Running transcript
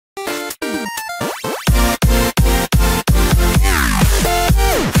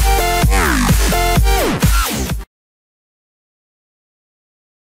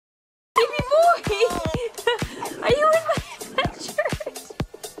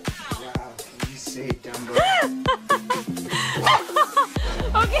sake, Dumbo.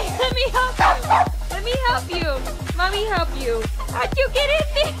 Okay, let me help you. Let me help you. Mommy help you. How'd you get in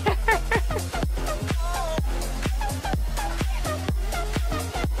there?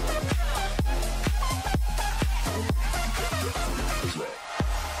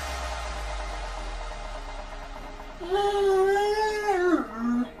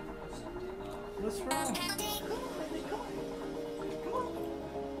 What's wrong?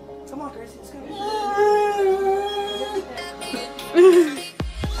 Come on, Gracie, let's go.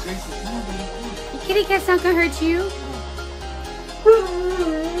 Gracie, come on, baby. Kitty cat's not gonna hurt you.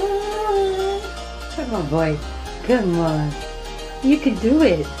 Come on, boy. Come on. You can do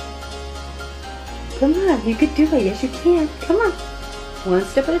it. Come on, you can do it. Yes, you can. Come on. One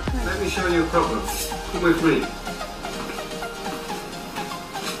step at a time. Let me show you a problem. Come with me.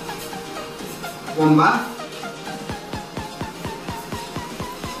 One bath.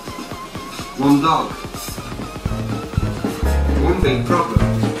 One dog. One big problem.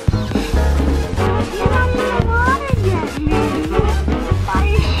 You're not in the water yet, Lily. Why are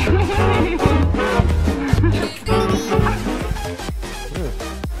you swimming?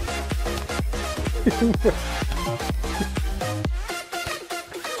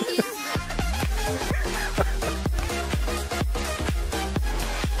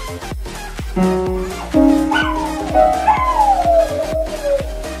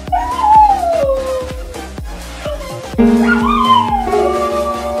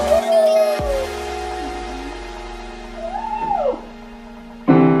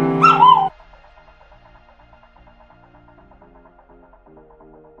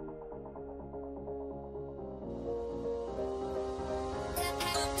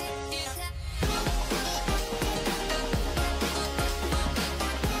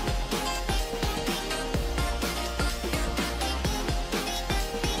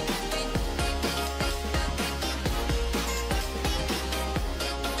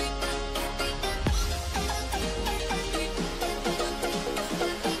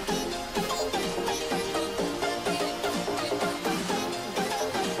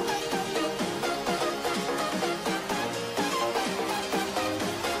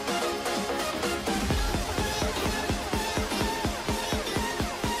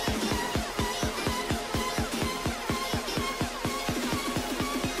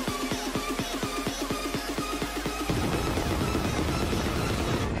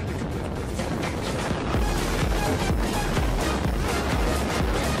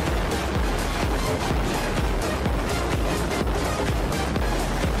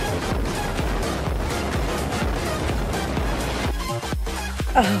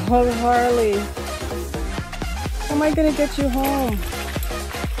 Oh, Harley. How am I gonna get you home?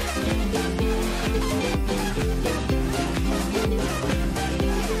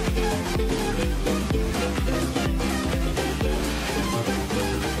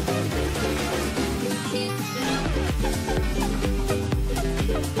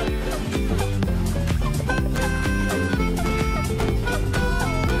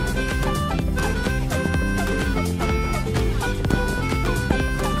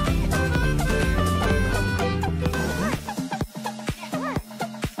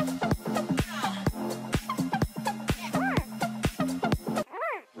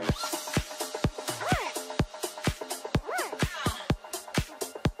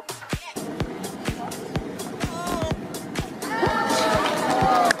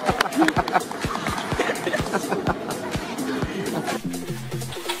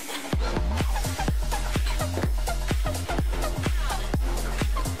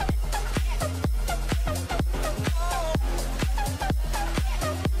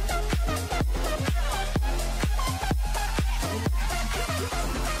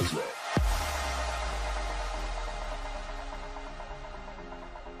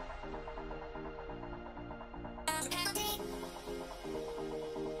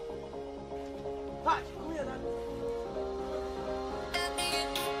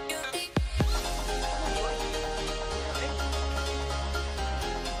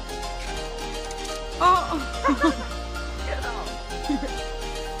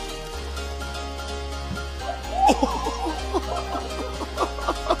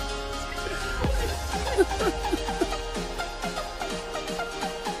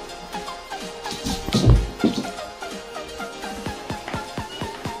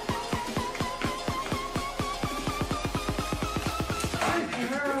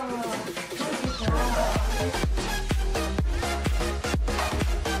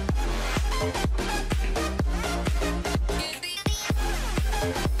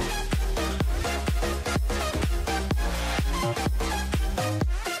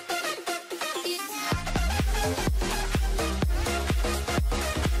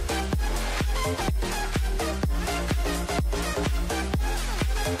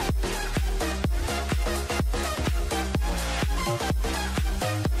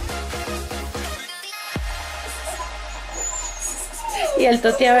 Y el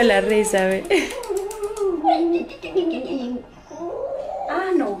toteaba de la risa, ¿ve? Ah,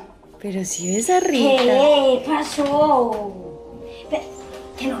 no. Pero si ves a Rita. ¿Qué pasó?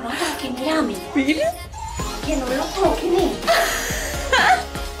 Que no lo toquen, mírame. Mira. Que no lo toquen.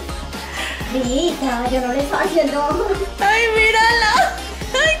 Rita, yo no le estoy haciendo. ¡Ay, mírala!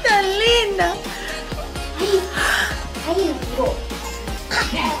 ¡Ay, tan linda! Ay, digo.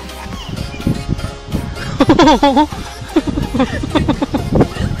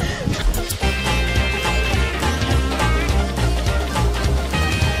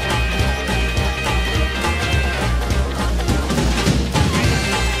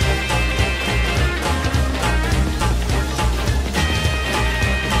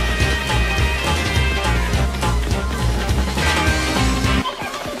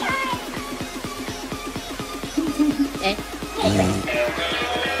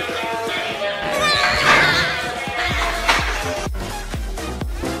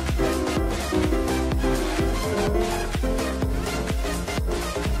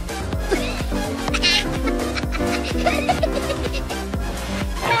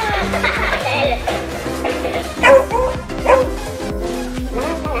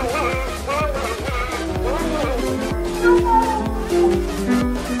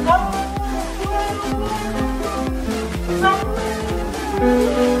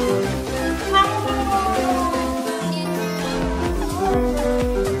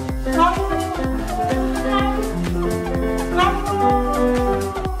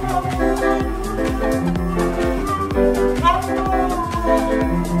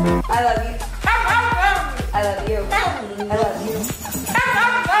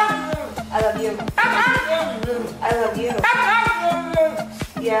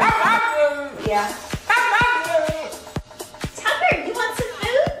 Tucker, you want some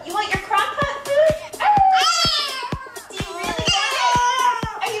food? You want your crock pot food? Do you really want it?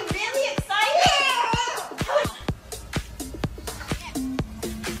 Are you really excited?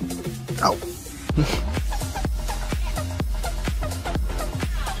 Ow.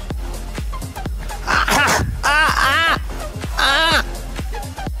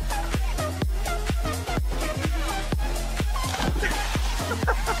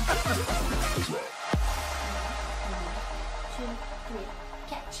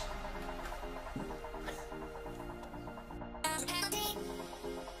 Catch.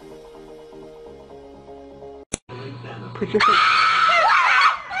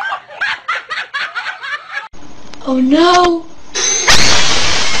 Oh no!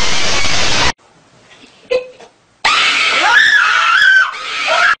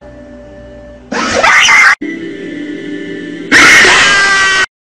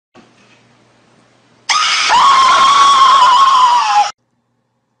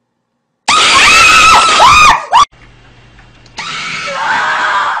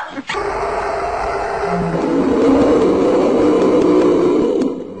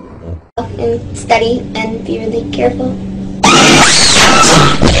 And steady and be really careful.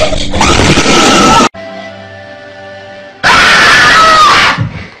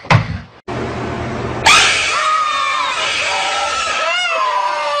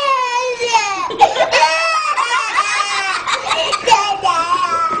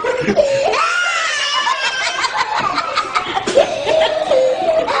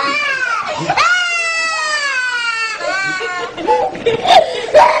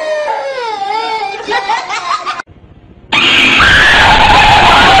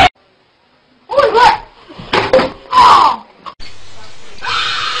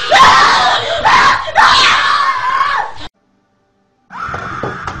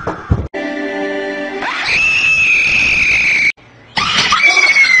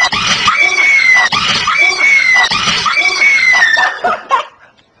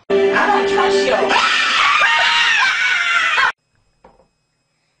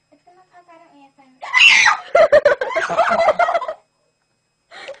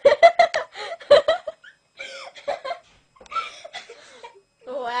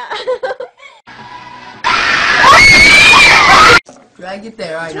 Drag it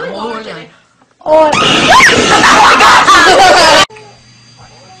there, alright, now one more time.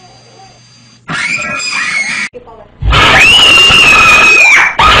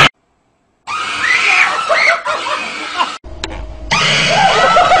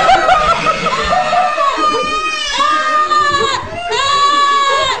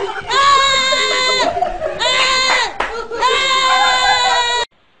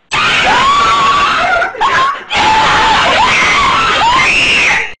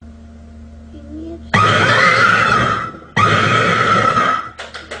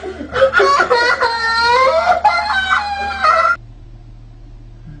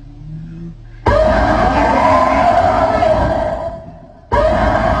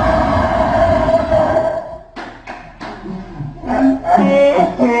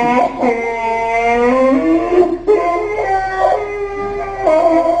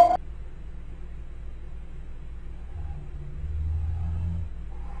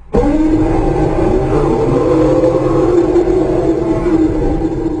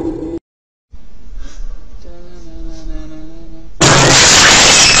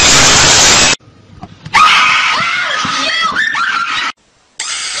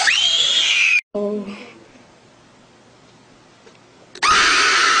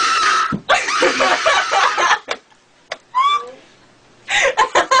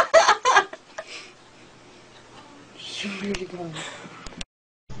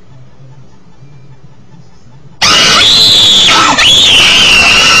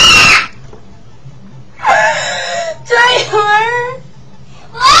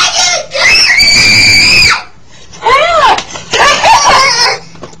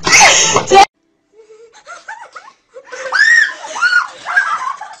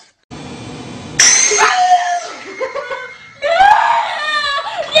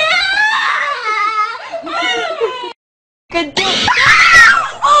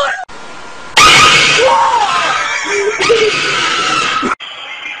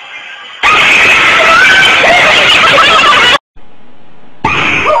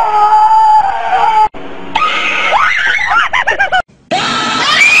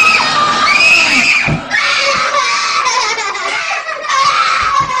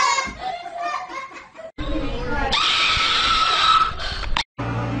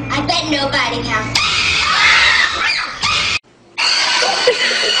 Daddy now.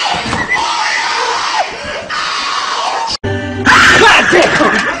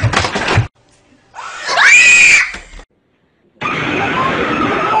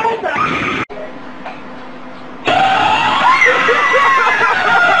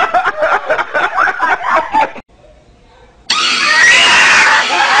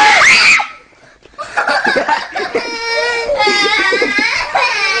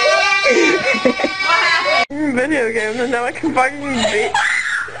 Video games and now I can fucking beat.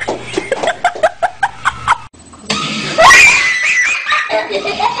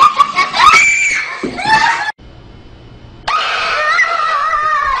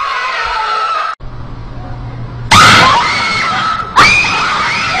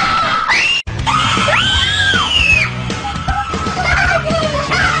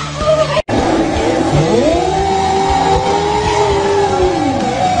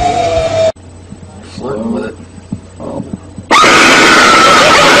 Flirting with it.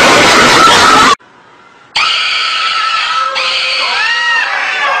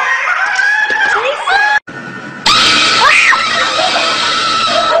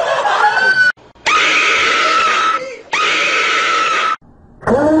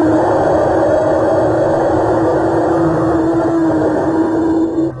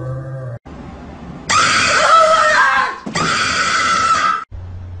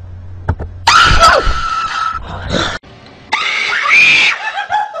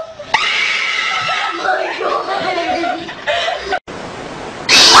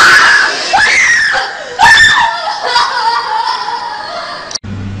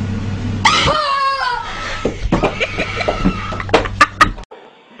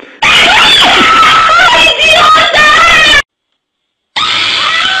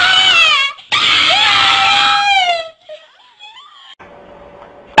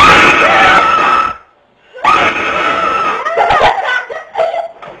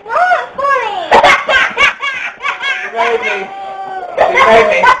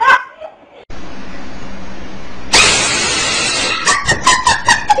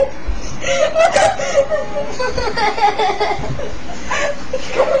 Ha ha ha ha!